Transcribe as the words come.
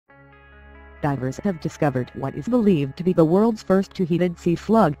divers have discovered what is believed to be the world's first two-headed sea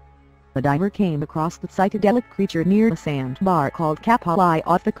slug. The diver came across the psychedelic creature near a sandbar called Kapalai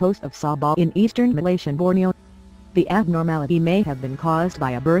off the coast of Sabah in eastern Malaysian Borneo. The abnormality may have been caused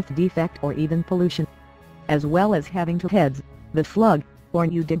by a birth defect or even pollution. As well as having two heads, the slug, or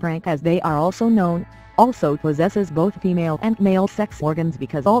nudibranch as they are also known, also possesses both female and male sex organs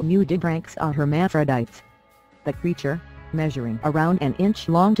because all nudibranchs are hermaphrodites. The creature, measuring around an inch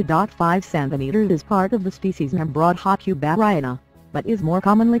long to 5 centimeters, is part of the species nembrotha kubaryana, but is more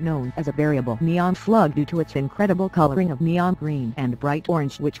commonly known as a variable neon slug due to its incredible coloring of neon green and bright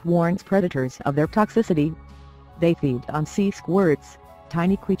orange, which warns predators of their toxicity. They feed on sea squirts,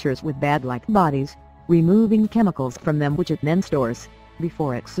 tiny creatures with bat-like bodies, removing chemicals from them which it then stores,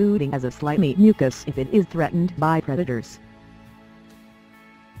 before exuding as a slimy mucus if it is threatened by predators.